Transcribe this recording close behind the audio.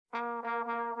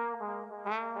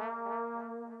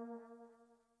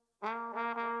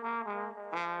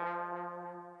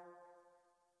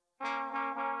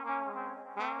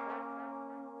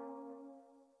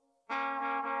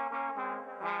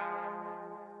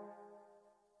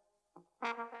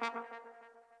Hi,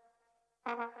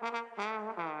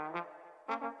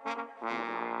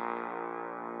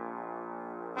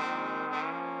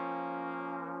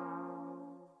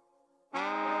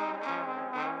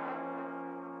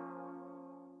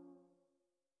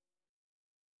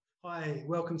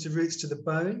 welcome to Roots to the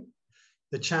Bone,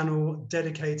 the channel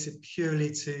dedicated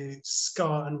purely to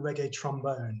ska and reggae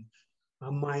trombone.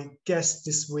 My guest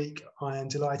this week, I am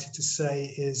delighted to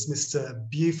say, is Mr.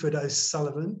 Buford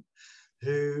O'Sullivan,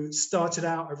 who started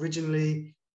out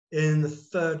originally in the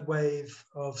third wave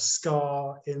of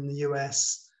ska in the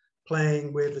US,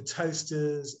 playing with the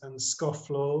Toasters and the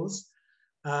Scofflaws.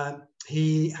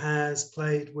 He has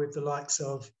played with the likes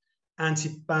of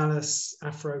Antibalas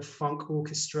Afrobeat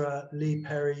Orchestra, Lee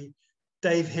Perry,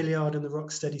 Dave Hillyard and the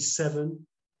Rocksteady Seven,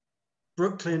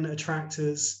 Brooklyn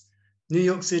Attractors, New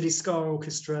York City Ska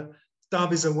Orchestra,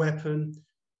 Dub is a Weapon,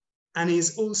 and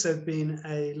he's also been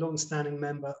a long-standing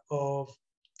member of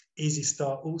Easy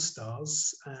Star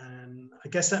All-Stars. And I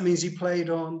guess that means you played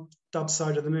on Dub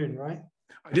Side of the Moon, right?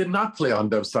 I did not play on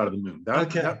Dub Side of the Moon.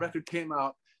 That record came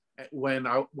out when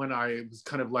I was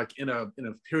kind of like in a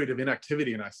period of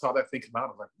inactivity, and I saw that thing come out.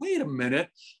 I was like, wait a minute,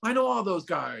 I know all those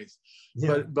guys.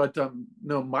 Yeah. But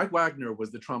no, Mike Wagner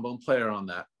was the trombone player on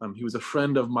that. He was a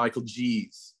friend of Michael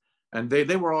G's, and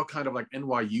they were all kind of like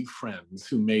NYU friends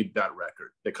who made that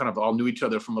record. They kind of all knew each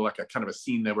other from like a kind of a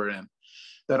scene they were in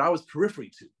that I was periphery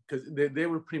to, because they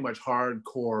were pretty much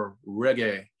hardcore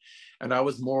reggae, and I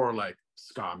was more like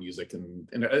ska music. And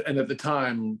at the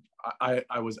time, it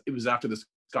was after the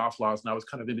Scofflaws, and I was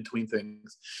kind of in between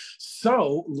things.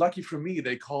 So lucky for me,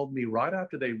 they called me right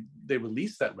after they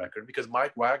released that record, because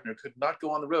Mike Wagner could not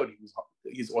go on the road.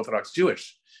 He's Orthodox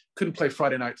Jewish, couldn't play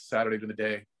Friday night, Saturday during the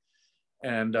day.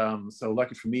 And so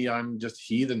lucky for me, I'm just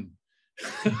heathen.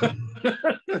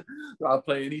 I'll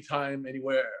play anytime,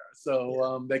 anywhere.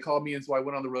 So they called me, and so I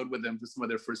went on the road with them for some of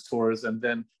their first tours, and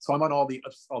then so I'm on all the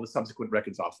subsequent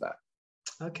records off that.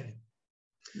 Okay.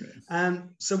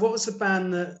 So what was the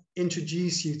band that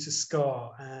introduced you to ska,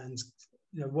 and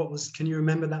can you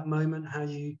remember that moment, how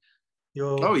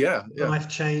your life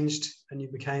changed and you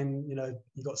became,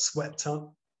 you got swept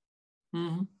up?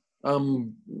 Mm-hmm.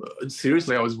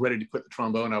 Seriously, I was ready to quit the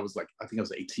trombone. I think I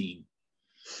was 18,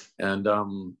 and a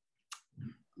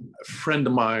friend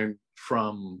of mine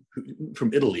from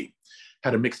Italy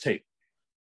had a mixtape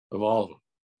of all of them,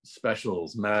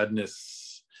 Specials,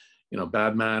 Madness,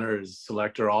 Bad Manners,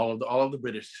 Selector, all of the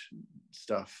British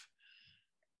stuff,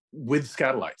 with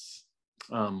Skatalites,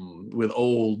 with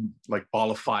old, like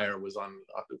Ball of Fire was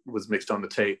mixed on the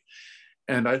tape.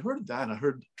 And I heard that, and I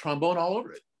heard trombone all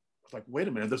over it. I was like, wait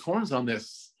a minute, there's horns on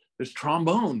this, there's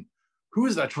trombone. Who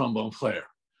is that trombone player?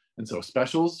 And so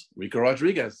Specials, Rico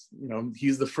Rodriguez,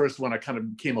 he's the first one I kind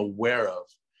of became aware of.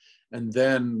 And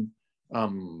then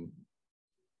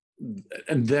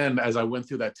as I went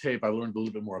through that tape, I learned a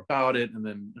little bit more about it, and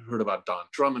then heard about Don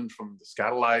Drummond from the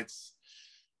Skatalites,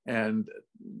 and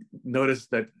noticed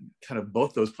that kind of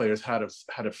both those players had a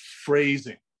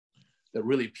phrasing that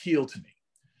really appealed to me.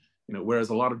 Whereas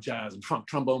a lot of jazz and funk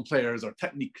trombone players are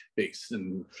technique based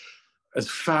and as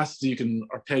fast as you can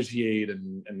arpeggiate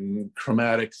and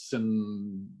chromatics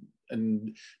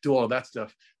and do all of that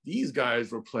stuff. These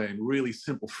guys were playing really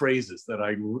simple phrases that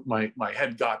my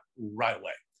head got right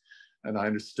away. And I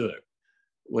understood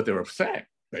what they were saying,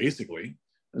 basically.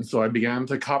 And so I began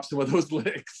to cop some of those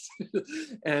licks.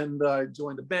 And I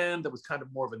joined a band that was kind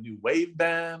of more of a new wave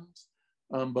band.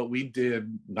 But we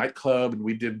did Nightclub, and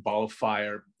we did Ball of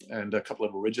Fire, and a couple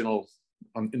of original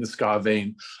in the ska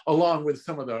vein, along with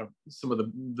some of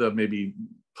the maybe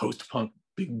post-punk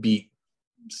big beat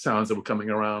sounds that were coming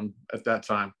around at that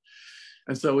time.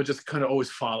 And so it just kind of always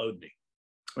followed me.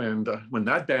 And when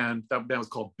that band was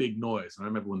called Big Noise. And I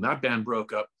remember when that band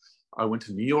broke up, I went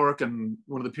to New York, and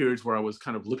one of the periods where I was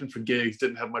kind of looking for gigs,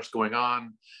 didn't have much going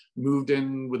on, moved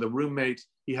in with a roommate.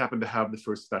 He happened to have the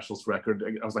first Specials record.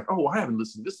 I was like, oh, I haven't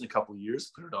listened to this in a couple of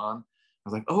years. Put it on. I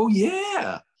was like, oh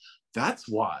yeah, that's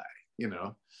why,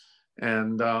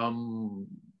 And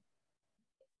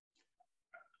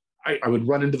I would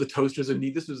run into the Toasters, and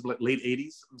this was late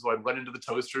 80s. So I'd run into the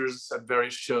Toasters at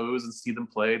various shows and see them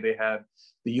play. They had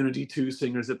the Unity 2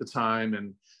 singers at the time,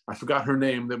 and I forgot her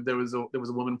name. There was a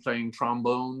woman playing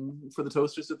trombone for the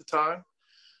Toasters at the time.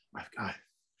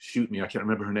 Shoot me, I can't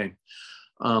remember her name.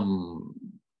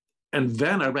 And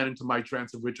then I ran into Mike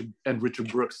Drance and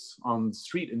Richard Brooks on the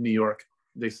street in New York.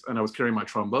 And I was carrying my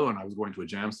trombone. I was going to a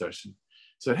jam session.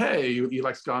 Said, hey, you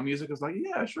like ska music? I was like,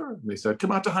 yeah, sure. And they said,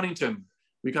 come out to Huntington.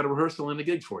 we got a rehearsal and a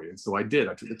gig for you. And so I did.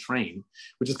 I took the train,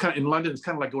 which is kind of, in London, it's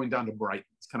kind of like going down to Brighton.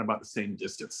 It's kind of about the same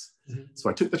distance. So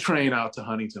I took the train out to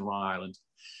Huntington, Long Island,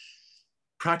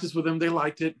 practiced with them. They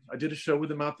liked it. I did a show with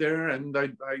them out there, and I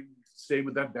stayed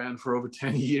with that band for over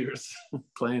 10 years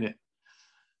playing it.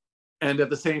 And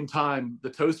at the same time, the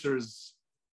Toasters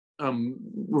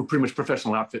were pretty much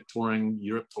professional outfit touring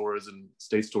Europe tours and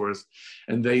States tours.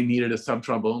 And they needed a sub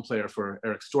trombone player for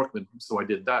Eric Storkman. So I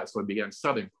did that. So I began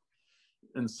subbing.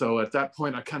 And so at that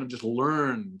point, I kind of just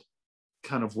learned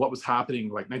kind of what was happening,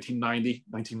 like 1990,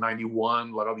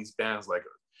 1991, like all these bands like,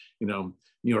 you know,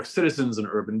 New York Citizens and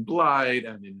Urban Blight.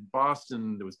 And in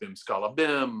Boston, there was Bim Scala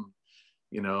Bim,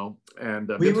 you know,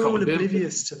 and we were all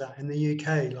oblivious to that in the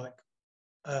UK. Like,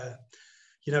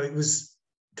 you know, it was,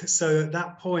 so at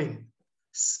that point,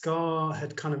 ska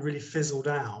had kind of really fizzled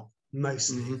out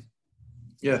mostly.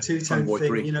 Yeah, the two-tone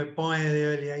thing, you know, by the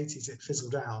early 80s, it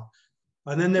fizzled out.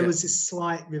 And then there was this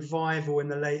slight revival in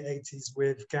the late 80s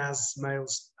with Gaz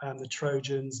Males, the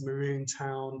Trojans, Maroon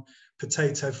Town,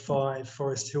 Potato Five,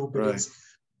 Forest Hillbillies. Right.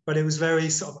 But it was very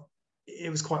sort of,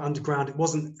 it was quite underground. It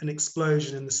wasn't an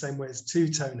explosion in the same way as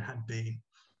two-tone had been.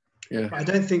 Yeah. But I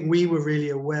don't think we were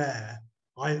really aware,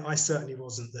 I certainly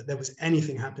wasn't, that there was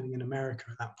anything happening in America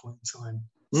at that point in time.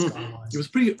 It was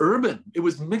pretty urban. It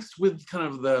was mixed with kind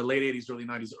of the late 80s, early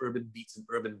 90s urban beats and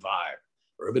urban vibe,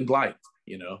 urban blight,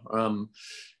 you know.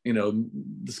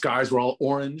 The skies were all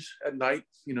orange at night,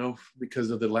 you know,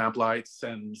 because of the lamplights,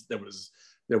 and there was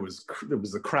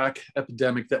a crack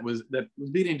epidemic that was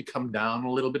beginning to come down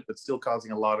a little bit, but still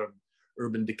causing a lot of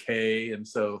urban decay. And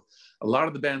so a lot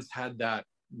of the bands had that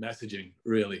messaging,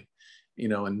 really, you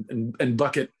know, and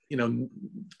Bucket, you know,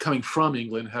 coming from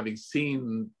England, having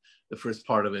seen the first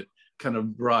part of it, kind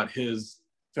of brought his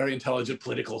very intelligent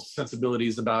political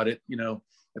sensibilities about it, you know.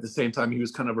 At the same time, he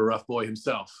was kind of a rough boy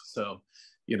himself. So,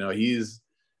 you know, he's,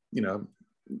 you know,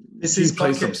 he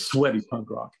plays some sweaty punk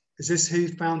rock. Is this who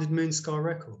founded Moonscar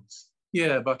Records?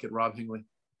 Yeah, Bucket, Rob Hingley.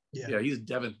 Yeah, he's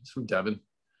Devon. He's from Devon.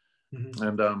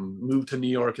 And moved to New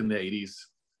York in the 80s.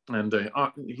 And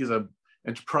he's a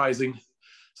enterprising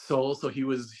soul. So he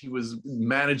was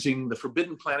managing the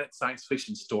Forbidden Planet science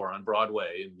fiction store on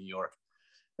Broadway in New York.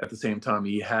 At the same time,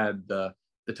 he had the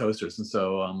Toasters. And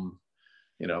so,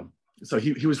 you know, so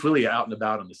he was really out and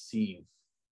about on the scene.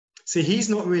 See, he's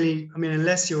not really, I mean,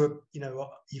 unless you're, you know,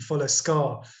 you follow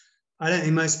ska, I don't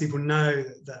think most people know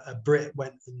that a Brit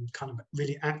went and kind of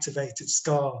really activated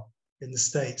ska in the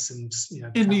States, and, you know,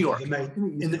 in New York, in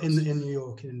New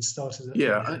York, and started it.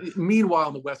 Yeah. Meanwhile,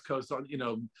 on the West Coast, you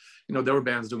know, there were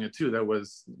bands doing it too. There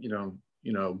was, there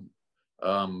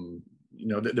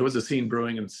was a scene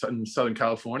brewing in Southern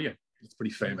California. It's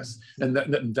pretty famous, and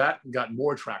that got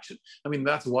more traction. I mean,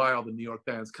 that's why all the New York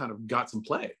bands kind of got some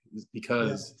play,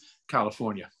 because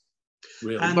California,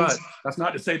 really. But that's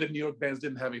not to say that New York bands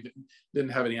didn't have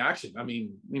any action. I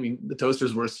mean, the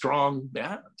Toasters were a strong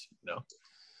band, you know.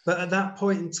 But at that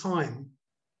point in time,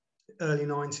 early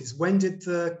 90s, when did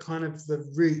the kind of the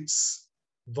roots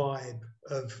vibe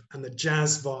and the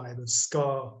jazz vibe of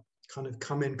ska kind of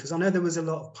come in? Because I know there was a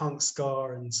lot of punk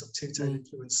ska and sort of two-tone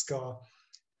influenced ska.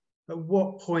 At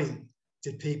what point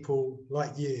did people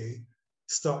like you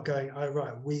start going, oh,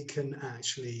 right, we can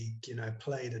actually, you know,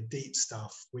 play the deep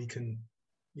stuff. We can,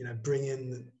 you know, bring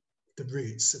in the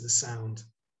roots of the sound?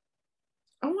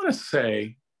 I want to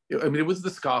say, I mean, it was the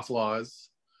Scofflaws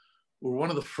were one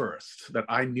of the first that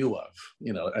I knew of,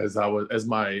 you know, as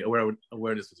my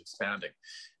awareness was expanding,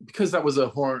 because that was a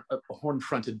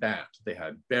horn-fronted band. They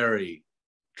had Barry,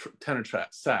 tenor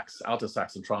sax, alto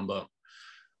sax, and trombone.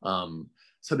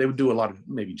 So they would do a lot of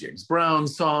maybe James Brown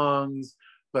songs,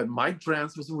 but Mike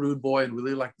Drance was a rude boy and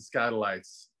really liked the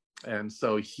Skatalites. And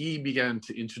so he began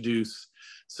to introduce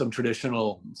some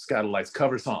traditional Skatalites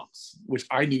cover songs, which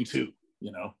I knew too,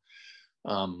 you know.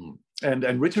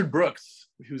 And Richard Brooks,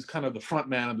 who's kind of the front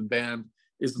man of the band,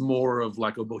 is more of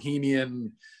like a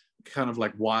bohemian, kind of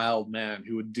like wild man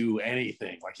who would do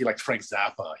anything. Like he liked Frank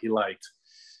Zappa. He liked,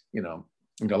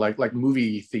 like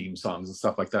movie theme songs and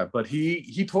stuff like that. But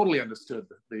he totally understood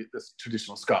this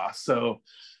traditional ska. So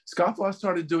Scofflaws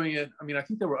started doing it. I mean, I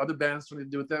think there were other bands starting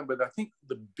to do it then, but I think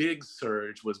the big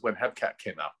surge was when Hepcat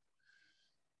came out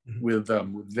with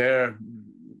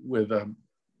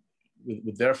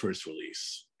their first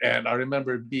release. And I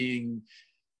remember being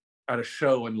at a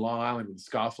show in Long Island with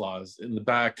Scofflaws. In the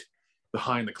back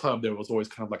behind the club, there was always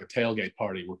kind of like a tailgate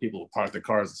party where people would park their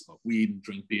cars and smoke weed and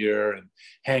drink beer and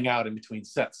hang out in between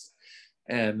sets.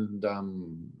 And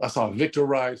I saw Victor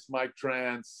Rice, Mike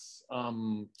Drance,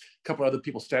 a couple other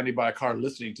people standing by a car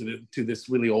listening to this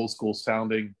really old school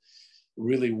sounding,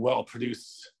 really well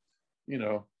produced, you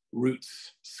know,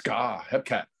 roots ska,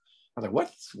 hepcat. I was like,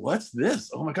 what's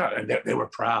this? Oh my God. And they were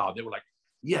proud. They were like,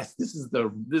 yes, this is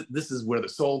where the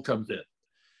soul comes in.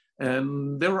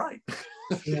 And they're right.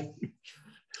 Yeah.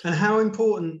 And how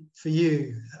important for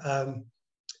you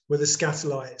were the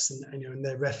Skatalites and, and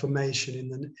their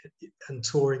reformation and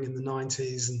touring in the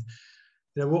 90s? And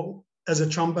what, as a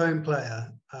trombone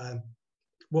player,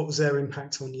 what was their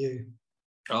impact on you?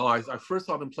 Oh, I first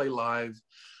saw them play live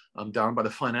down by the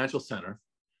Financial Center,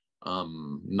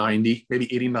 90,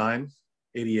 maybe 89,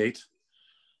 88.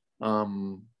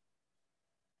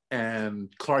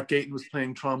 And Clark Gayton was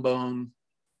playing trombone.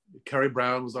 Kerry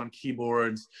Brown was on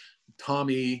keyboards.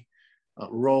 Tommy,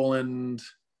 Roland,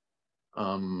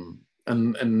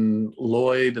 and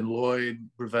Lloyd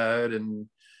Brevet, and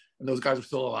those guys are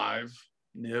still alive.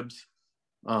 Nibs.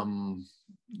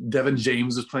 Devin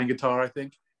James was playing guitar, I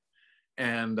think.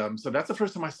 And so that's the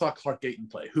first time I saw Clark Gayton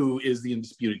play, who is the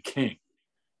undisputed king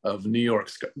of New York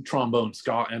trombone,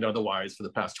 ska, and otherwise for the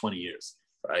past 20 years,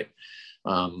 right?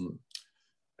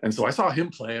 And so I saw him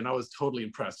play, and I was totally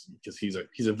impressed because he's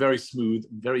a very smooth,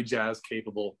 very jazz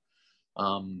capable,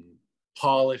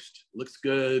 polished, looks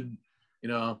good,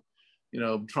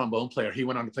 trombone player. He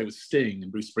went on to play with Sting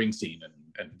and Bruce Springsteen,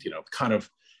 and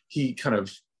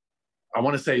I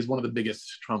want to say he's one of the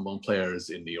biggest trombone players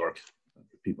in New York. I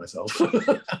repeat myself,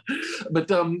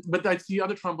 but I see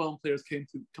other trombone players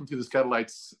come through the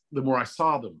Skatalites. The more I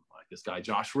saw them, like this guy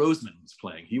Josh Roseman was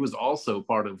playing. He was also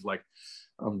part of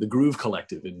the Groove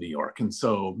Collective in New York, and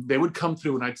so they would come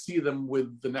through, and I'd see them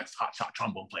with the next hotshot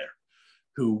trombone player,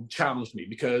 who challenged me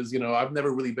because I've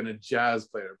never really been a jazz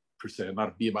player per se, not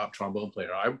a bebop trombone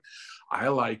player. I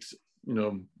liked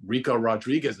Rico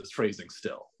Rodriguez's phrasing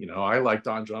still. I like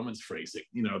Don Drummond's phrasing.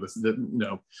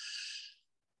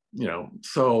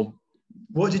 So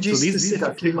what did you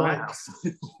specifically like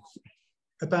these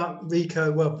about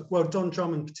Rico? Well, Don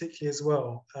Drummond particularly as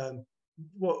well.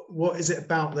 What is it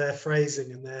about their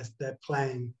phrasing and their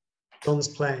playing? Don's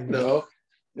playing. No,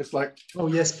 it's like. Oh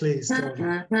yes, please. It's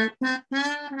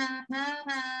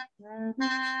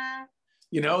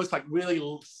like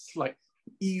really like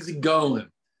easy going,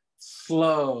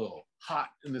 slow, hot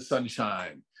in the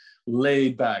sunshine,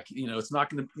 laid back. It's not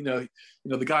going to,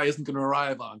 the guy isn't going to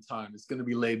arrive on time. It's going to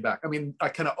be laid back. I mean, I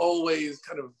kind of always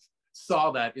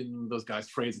saw that in those guys'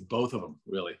 phrasing, both of them,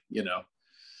 really. I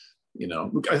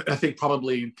think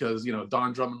probably because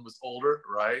Don Drummond was older,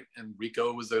 right, and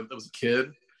Rico was a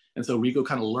kid, and so Rico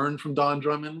kind of learned from Don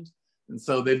Drummond, and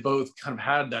so they both kind of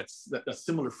had that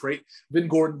similar phrase. Vin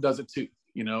Gordon does it too.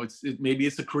 Maybe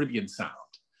it's a Caribbean sound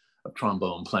of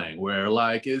trombone playing where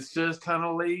it's just kind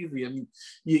of lazy. And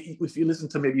if you listen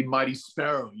to maybe Mighty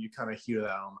Sparrow, you kind of hear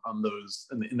that on those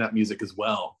in that music as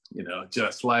well.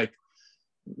 Just like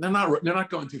they're not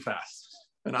going too fast,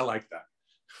 and I like that.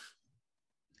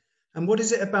 And what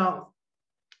is it about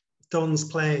Don's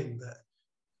playing that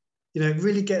it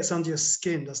really gets under your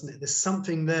skin, doesn't it? There's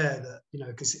something there that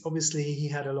because obviously he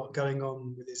had a lot going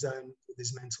on with his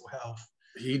mental health.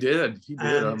 He did.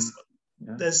 And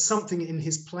there's something in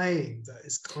his playing that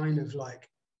is kind of like,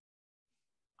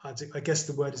 I guess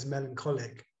the word is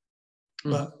melancholic,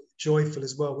 but joyful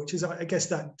as well, which is, I guess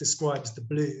that describes the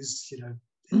blues.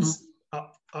 It's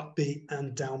upbeat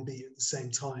and downbeat at the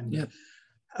same time. Yeah.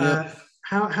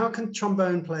 How can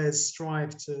trombone players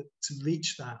strive to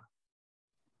reach that?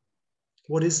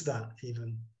 What is that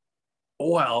even?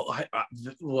 Well,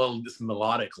 this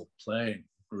melodical playing.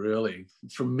 Really,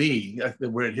 for me,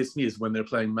 where it hits me is when they're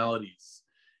playing melodies.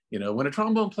 When a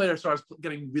trombone player starts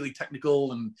getting really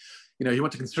technical, and he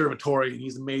went to conservatory and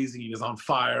he's amazing, he's on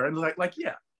fire, and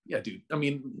yeah, dude. I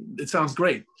mean, it sounds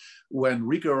great. When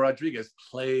Rico Rodriguez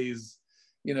plays,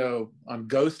 on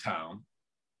Ghost Town,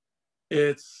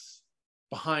 it's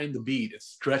behind the beat, it's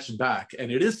stretched back, and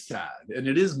it is sad, and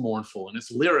it is mournful, and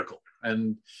it's lyrical,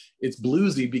 and it's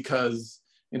bluesy because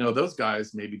those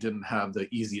guys maybe didn't have the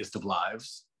easiest of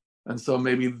lives. And so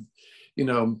maybe,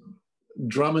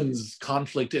 Drummond's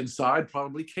conflict inside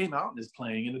probably came out in his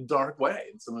playing in a dark way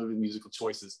in some of his musical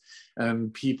choices.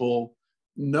 And people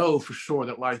know for sure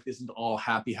that life isn't all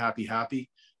happy, happy, happy.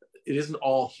 It isn't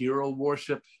all hero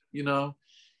worship, it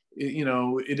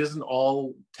isn't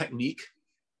all technique.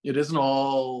 It isn't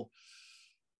all,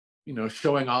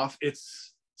 showing off.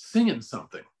 It's singing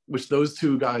something, which those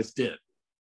two guys did,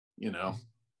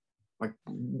 Like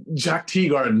Jack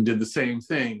Teagarden did the same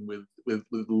thing with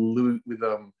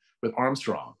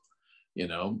Armstrong,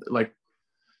 like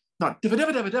not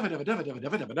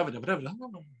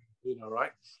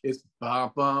right? It's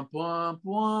bum bum bum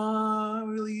bum,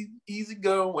 really easy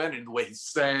going, and the way he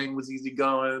sang was easy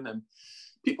going, and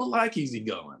people like easy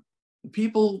going.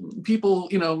 people,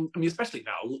 you know, I mean, especially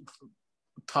now,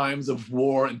 times of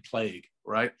war and plague,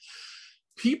 right?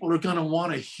 People are gonna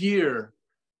want to hear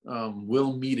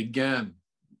 "We'll Meet Again."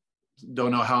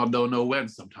 Don't know how, don't know when.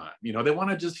 Sometime, you know, they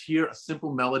want to just hear a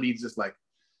simple melody, just like,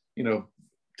 you know,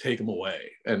 take them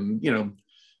away. And, you know,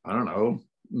 I don't know,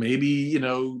 maybe, you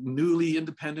know, newly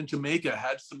independent Jamaica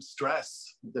had some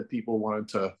stress that people wanted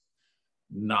to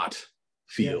not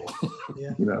feel.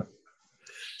 Yeah. You know,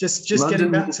 just London,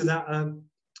 getting back to that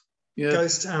yeah.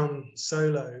 Ghost Town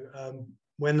solo.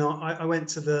 When I went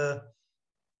to the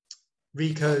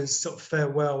Rico's sort of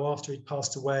farewell after he'd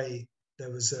passed away,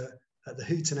 there was at the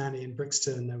Hootenanny in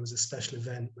Brixton, there was a special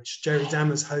event which Jerry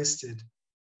Dammers hosted,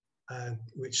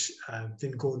 which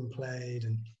Vin Gordon played,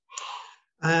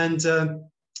 and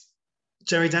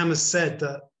Jerry Dammers said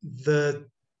that the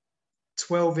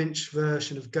 12-inch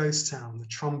version of Ghost Town, the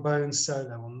trombone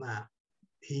solo on that,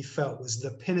 he felt was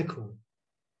the pinnacle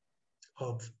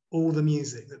of all the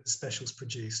music that the specials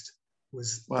produced,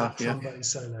 was that trombone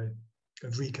solo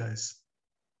of Rico's.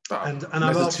 And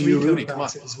I've asked Rico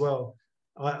about it as well.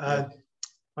 I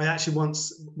actually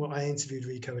once, I interviewed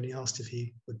Rico, and he asked if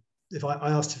he would, I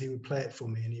asked if he would play it for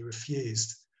me, and he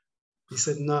refused. He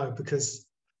said no, because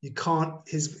you can't,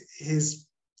 his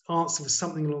answer was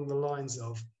something along the lines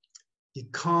of, you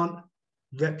can't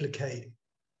replicate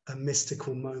a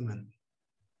mystical moment.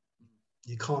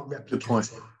 You can't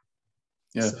replicate it.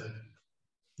 Yeah. So,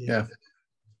 yeah.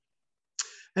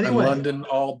 Anyway. And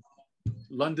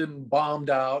London bombed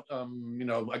out. You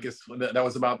know, I guess that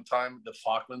was about the time the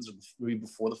Falklands, or maybe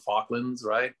before the Falklands,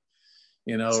 right?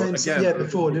 You know, again, yeah,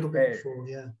 before, a little bit before,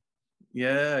 yeah.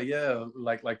 Yeah.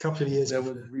 Like a couple of years.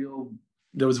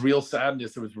 There was real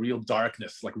sadness. There was real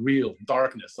darkness, like real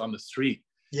darkness on the street.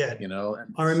 Yeah, you know.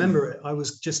 I remember it. I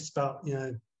was just about, you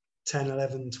know, 10,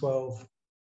 11, 12,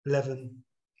 11,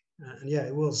 and yeah,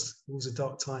 it was a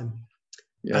dark time.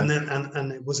 Yeah. And then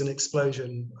and it was an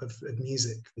explosion of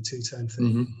music, the two-tone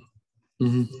thing.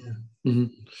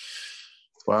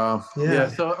 Wow. Yeah.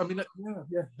 So I mean,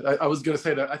 I was gonna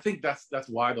say that I think that's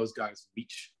why those guys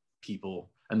reach people,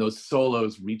 and those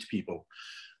solos reach people.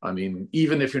 I mean,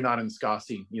 even if you're not in ska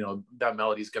scene, you know, that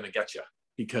melody's gonna get you,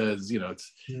 because, you know,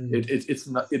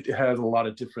 it has a lot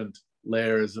of different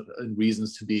layers and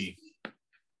reasons to be.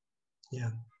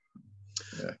 Yeah.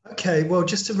 Okay, well,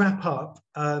 just to wrap up,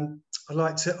 I'd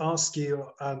like to ask you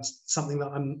something that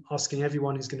I'm asking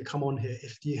everyone who's going to come on here.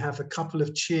 If you have a couple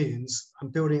of tunes, I'm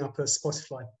building up a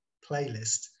Spotify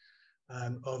playlist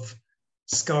of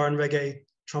ska and reggae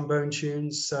trombone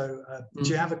tunes. So do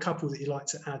you have a couple that you'd like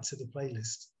to add to the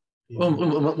playlist? Well,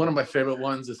 one of my favorite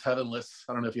ones is Heavenless.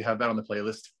 I don't know if you have that on the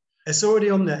playlist. It's already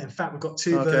on there. In fact, we've got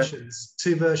two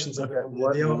versions of it.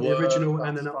 The original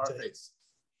and an update.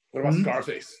 What about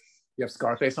Scarface? You have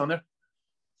Scarface on there?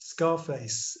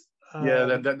 Scarface. Yeah,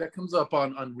 that comes up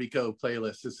on Rico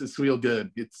playlist. It's real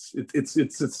good.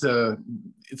 It's a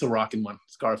rocking one.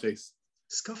 Scarface.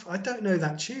 I don't know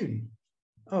that tune.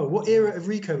 Oh, what era of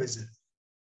Rico is it?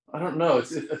 I don't know.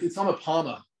 It's on a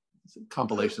Palma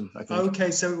compilation, I think.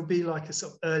 Okay, so it would be like a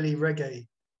sort of early reggae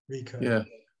Rico.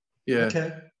 Yeah.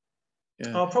 Okay.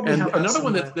 Yeah. I'll probably have another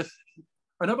one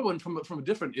another one from a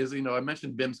different is, you know, I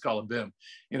mentioned Bim Scala Bim.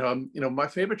 You know, my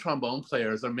favorite trombone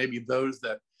players are maybe those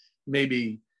that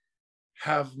maybe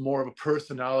have more of a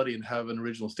personality and have an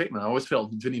original statement. I always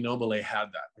felt Vinnie Nobile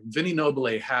had that. Vinnie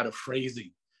Nobile had a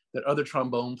phrasing that other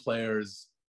trombone players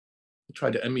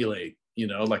tried to emulate. You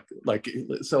know, like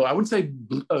so I would say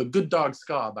Good Dog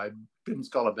Ska by Bim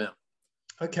Scala Bim.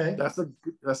 Okay, that's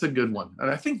a good one,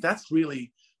 and I think that's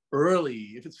really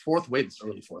early. If it's fourth wave, it's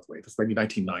early fourth wave. It's maybe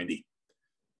 1990.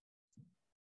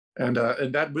 And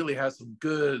that really has some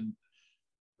good,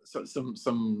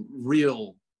 some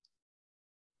real.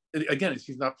 Again,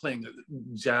 he's not playing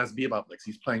jazz bebop licks.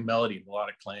 He's playing melody and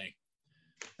melodic playing.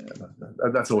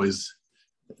 And that's always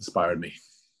inspired me.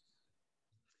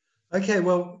 Okay,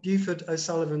 well, Buford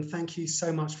O'Sullivan, thank you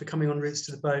so much for coming on Roots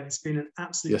to the Bone. It's been an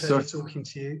absolute pleasure talking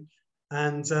to you.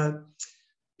 And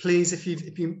please, if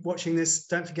you've been watching this,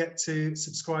 don't forget to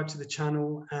subscribe to the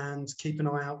channel and keep an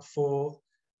eye out for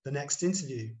the next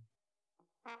interview.